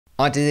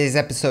On today's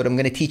episode, I'm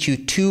going to teach you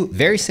two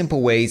very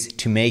simple ways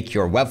to make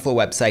your Webflow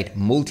website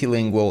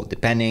multilingual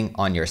depending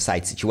on your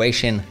site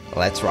situation.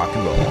 Let's rock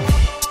and roll.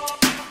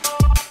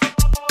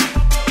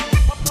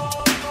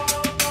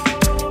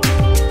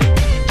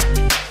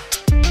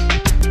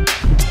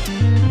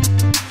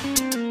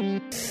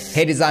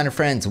 Hey designer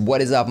friends,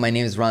 what is up? My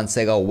name is Ron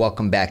Segal.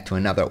 Welcome back to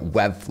another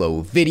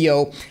Webflow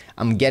video.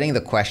 I'm getting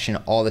the question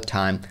all the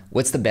time,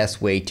 what's the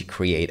best way to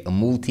create a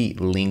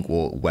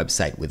multilingual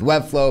website with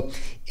Webflow?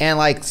 And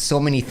like so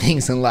many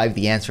things in life,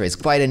 the answer is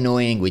quite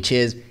annoying, which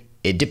is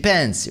it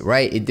depends,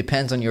 right? It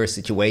depends on your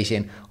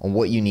situation, on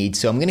what you need.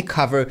 So I'm gonna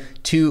cover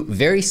two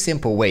very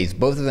simple ways.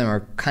 Both of them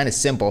are kind of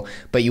simple,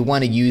 but you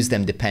wanna use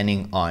them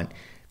depending on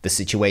the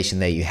situation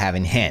that you have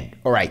in hand.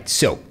 All right,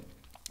 so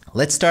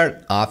let's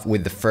start off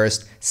with the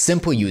first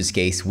simple use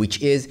case,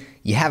 which is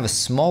you have a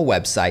small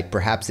website,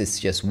 perhaps it's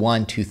just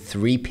 1, 2,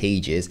 3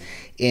 pages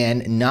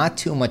and not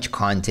too much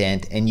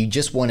content, and you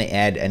just want to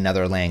add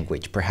another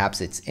language. Perhaps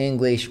it's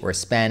English or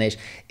Spanish.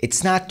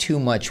 It's not too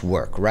much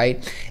work,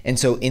 right? And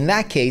so in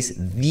that case,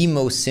 the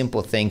most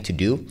simple thing to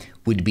do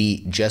would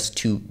be just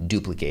to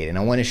duplicate. And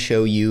I want to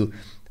show you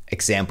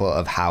example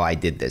of how I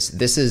did this.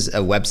 This is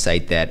a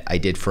website that I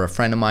did for a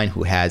friend of mine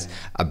who has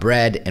a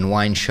bread and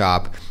wine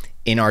shop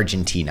in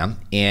Argentina.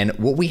 And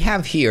what we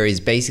have here is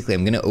basically,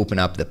 I'm gonna open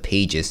up the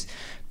pages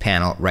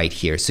panel right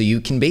here. So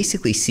you can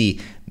basically see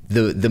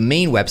the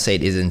main website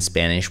is in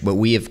Spanish, but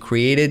we have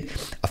created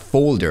a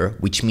folder,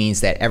 which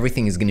means that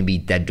everything is gonna be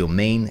that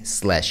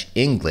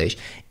domain/English.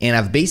 And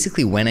I've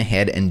basically went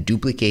ahead and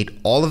duplicate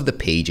all of the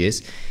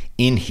pages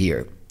in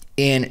here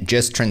and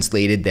just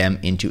translated them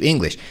into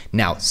English.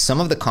 Now,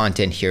 some of the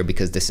content here,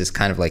 because this is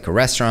kind of like a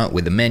restaurant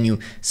with a menu,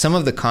 some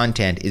of the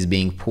content is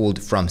being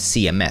pulled from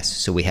CMS.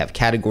 So we have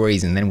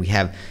categories and then we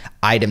have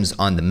items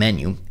on the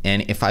menu.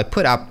 And if I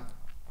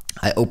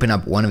open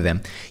up one of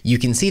them, you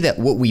can see that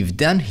what we've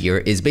done here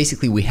is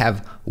basically we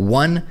have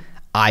one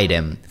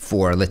item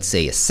for, let's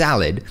say, a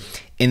salad,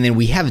 and then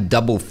we have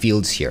double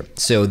fields here.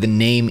 So the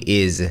name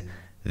is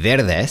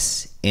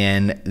Verdes,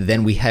 and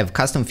then we have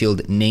custom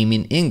field name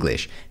in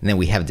English, and then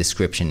we have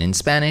description in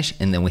Spanish,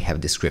 and then we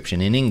have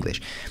description in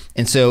English.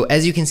 And so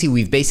as you can see,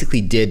 we've basically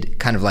did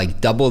kind of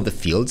like double the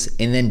fields,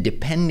 and then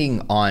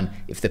depending on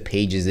if the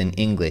page is in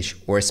English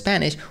or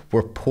Spanish,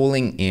 we're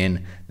pulling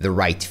in the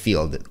right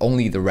field,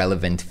 only the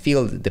relevant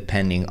field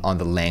depending on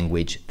the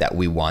language that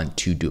we want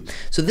to do.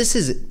 So this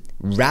is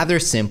rather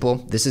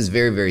simple. This is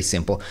very, very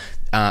simple.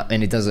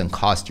 And it doesn't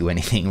cost you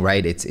anything,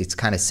 right? It's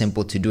kind of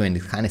simple to do and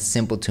it's kind of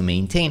simple to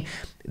maintain.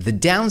 The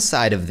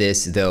downside of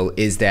this though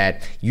is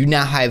that you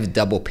now have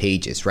double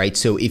pages, right?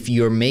 So if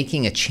you're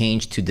making a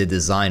change to the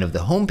design of the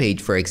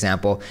homepage, for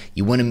example,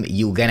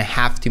 you're gonna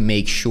have to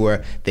make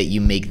sure that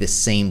you make the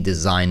same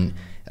design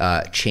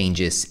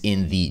changes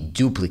in the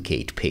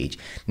duplicate page.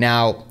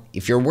 Now,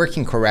 if you're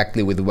working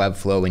correctly with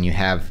Webflow and you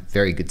have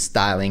very good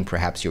styling,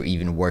 perhaps you're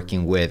even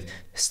working with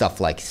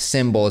stuff like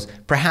symbols,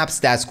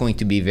 perhaps that's going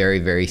to be very,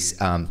 very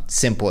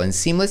simple and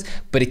seamless,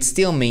 but it's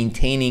still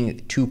maintaining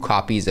 2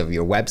 copies of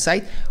your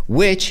website,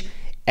 which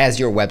as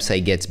your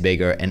website gets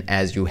bigger and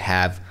as you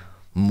have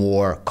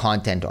more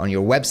content on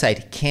your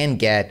website can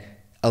get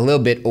a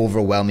little bit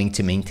overwhelming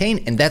to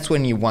maintain. And that's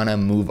when you wanna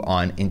move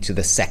on into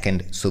the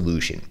second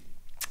solution.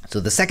 So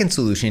the second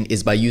solution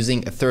is by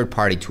using a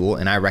third-party tool,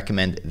 and I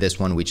recommend this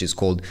one, which is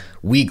called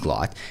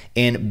Weglot.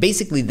 And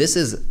basically this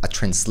is a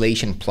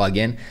translation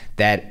plugin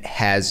that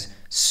has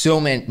so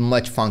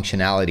much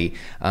functionality.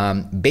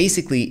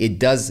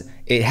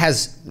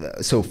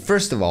 So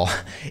first of all,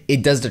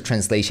 it does the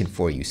translation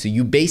for you. So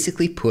you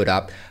basically put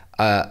up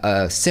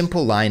a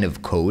simple line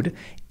of code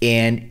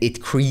and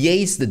it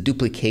creates the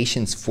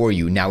duplications for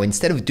you. Now,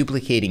 instead of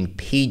duplicating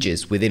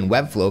pages within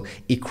Webflow,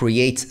 it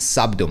creates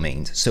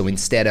subdomains. So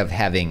instead of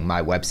having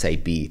my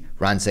website be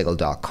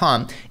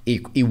ronsegal.com,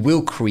 it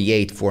will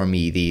create for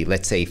me the,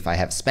 let's say if I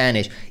have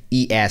Spanish,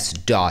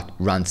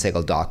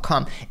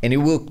 es.ronsegal.com, and it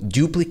will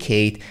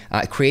duplicate,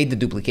 create the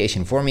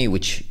duplication for me,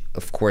 which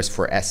of course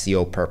for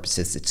SEO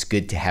purposes, it's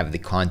good to have the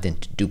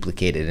content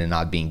duplicated and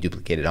not being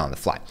duplicated on the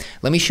fly.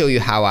 Let me show you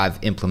how I've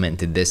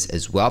implemented this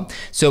as well.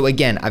 So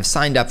again, I've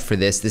signed up for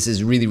this. This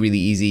is really, really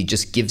easy. It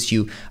just gives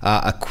you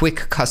a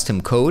quick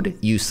custom code.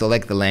 You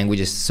select the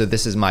languages. So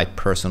this is my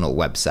personal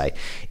website.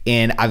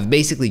 And I've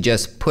basically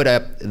just put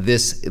up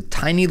this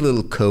tiny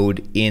little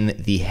code in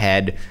the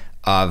head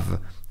of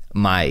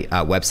my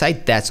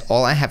website. That's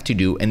all I have to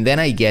do, and then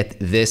I get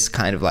this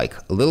kind of like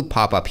a little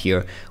pop-up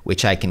here,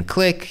 which I can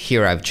click.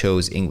 Here I've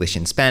chose English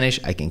and Spanish.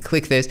 I can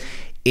click this,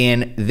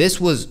 and this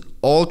was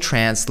all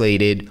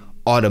translated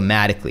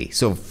automatically.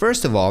 So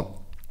first of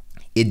all,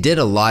 it did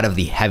a lot of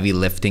the heavy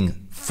lifting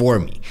for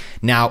me.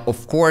 Now,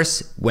 of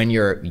course, when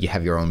you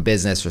have your own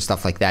business or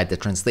stuff like that, the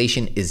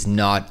translation is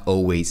not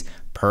always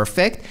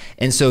perfect.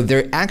 And so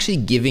they're actually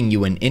giving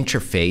you an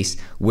interface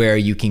where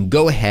you can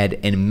go ahead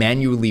and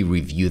manually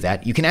review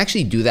that. You can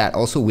actually do that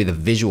also with a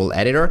visual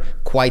editor,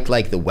 quite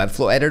like the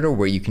Webflow editor,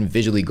 where you can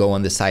visually go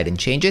on the site and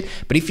change it.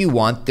 But if you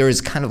want, there is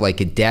kind of like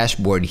a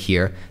dashboard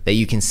here that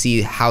you can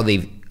see how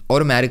they've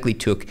automatically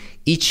took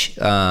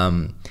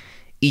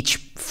each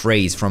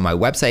phrase from my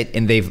website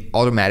and they've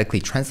automatically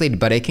translated,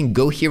 but I can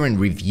go here and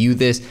review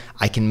this.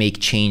 I can make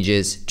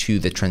changes to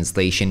the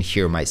translation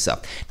here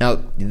myself.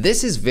 Now,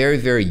 this is very,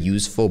 very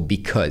useful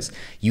because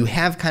you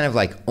have kind of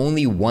like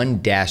only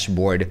one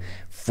dashboard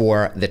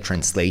for the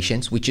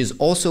translations, which is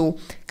also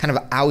kind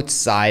of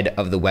outside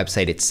of the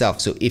website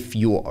itself. So if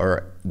you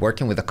are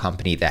working with a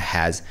company that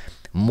has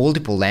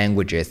multiple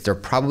languages, they're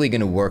probably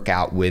going to work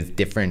out with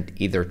different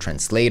either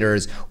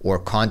translators or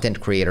content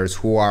creators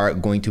who are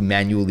going to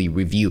manually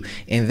review.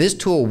 And this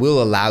tool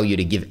will allow you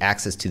to give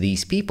access to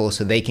these people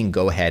so they can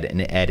go ahead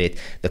and edit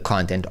the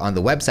content on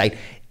the website.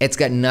 It's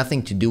got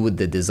nothing to do with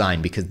the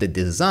design because the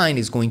design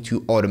is going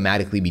to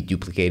automatically be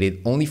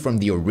duplicated only from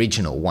the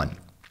original one.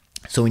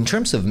 So in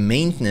terms of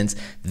maintenance,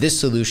 this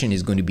solution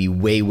is going to be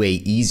way, way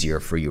easier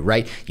for you,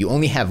 right? You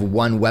only have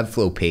one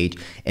Webflow page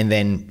and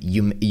then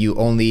you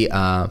only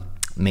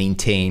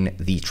maintain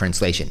the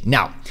translation.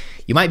 Now,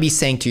 you might be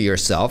saying to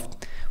yourself,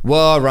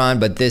 well, Ron,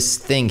 but this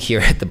thing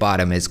here at the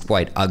bottom is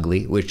quite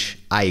ugly, which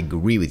I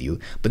agree with you,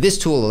 but this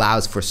tool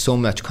allows for so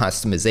much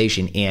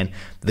customization, and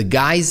the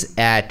guys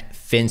at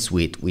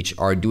FinSuite, which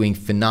are doing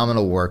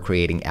phenomenal work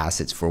creating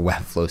assets for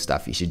Webflow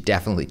stuff, you should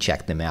definitely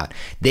check them out.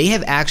 They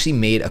have actually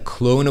made a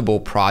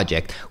clonable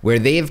project where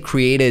they have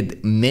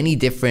created many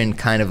different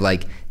kind of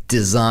like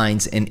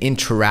designs and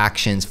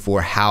interactions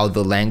for how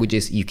the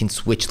languages, you can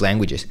switch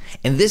languages.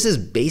 And this is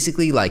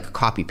basically like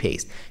copy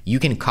paste. You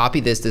can copy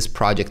this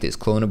project is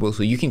clonable,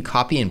 so you can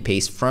copy and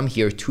paste from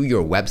here to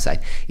your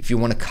website if you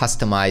want to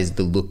customize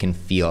the look and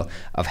feel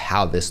of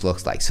how this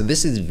looks like. So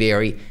this is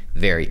very,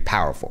 very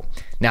powerful.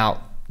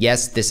 Now,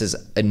 yes, this is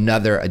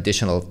another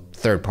additional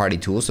third-party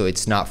tool, so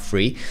it's not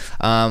free.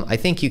 I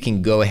think you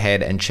can go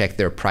ahead and check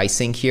their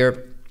pricing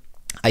here.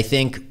 I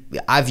think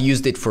I've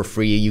used it for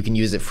free. You can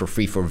use it for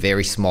free for a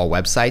very small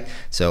website.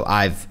 So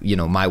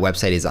my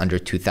website is under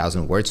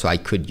 2,000 words, so I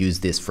could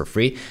use this for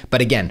free.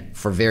 But again,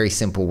 for very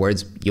simple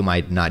words, you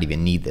might not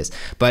even need this.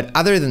 But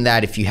other than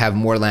that, if you have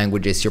more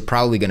languages, you're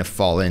probably going to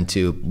fall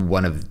into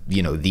one of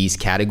these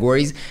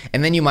categories.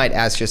 And then you might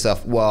ask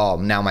yourself, well,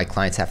 now my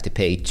clients have to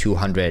pay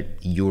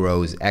 200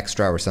 euros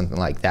extra or something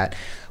like that.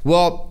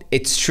 Well,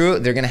 it's true,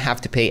 they're going to have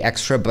to pay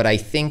extra, but I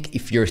think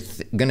if you're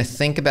going to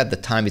think about the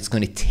time it's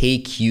going to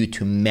take you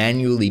to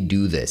manually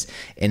do this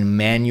and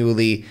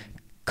manually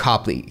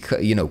copy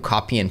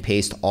and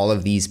paste all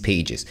of these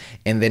pages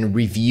and then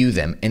review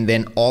them, and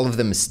then all of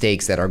the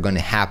mistakes that are going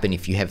to happen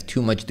if you have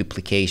too much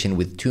duplication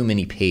with too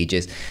many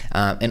pages,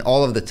 and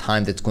all of the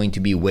time that's going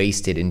to be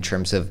wasted in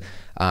terms of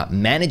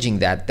managing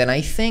that, then I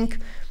think,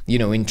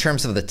 in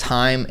terms of the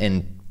time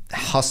and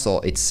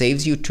hustle, it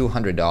saves you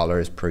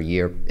 $200 per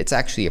year. It's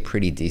actually a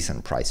pretty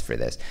decent price for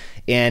this.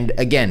 And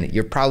again,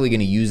 you're probably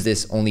going to use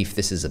this only if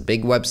this is a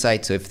big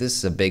website. So if this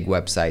is a big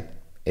website,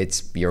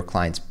 your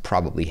clients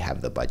probably have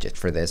the budget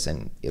for this,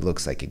 and it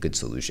looks like a good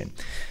solution.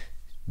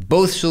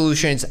 Both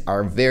solutions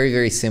are very,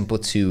 very simple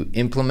to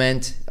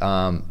implement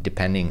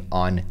depending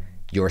on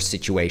your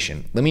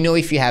situation. Let me know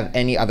if you have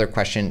any other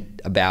question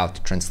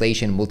about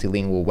translation,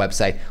 multilingual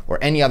website, or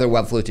any other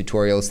Webflow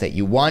tutorials that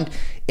you want.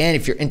 And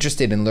if you're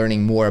interested in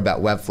learning more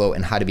about Webflow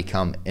and how to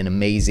become an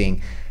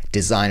amazing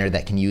designer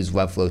that can use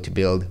Webflow to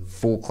build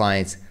full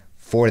website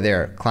for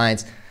their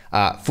clients,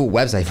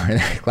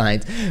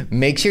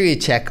 make sure you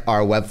check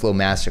our Webflow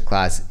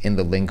masterclass in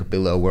the link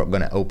below. We're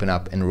going to open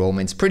up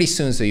enrollments pretty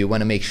soon, so you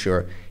want to make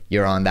sure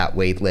you're on that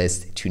wait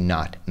list to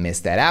not miss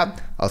that out.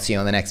 I'll see you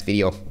on the next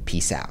video.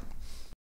 Peace out.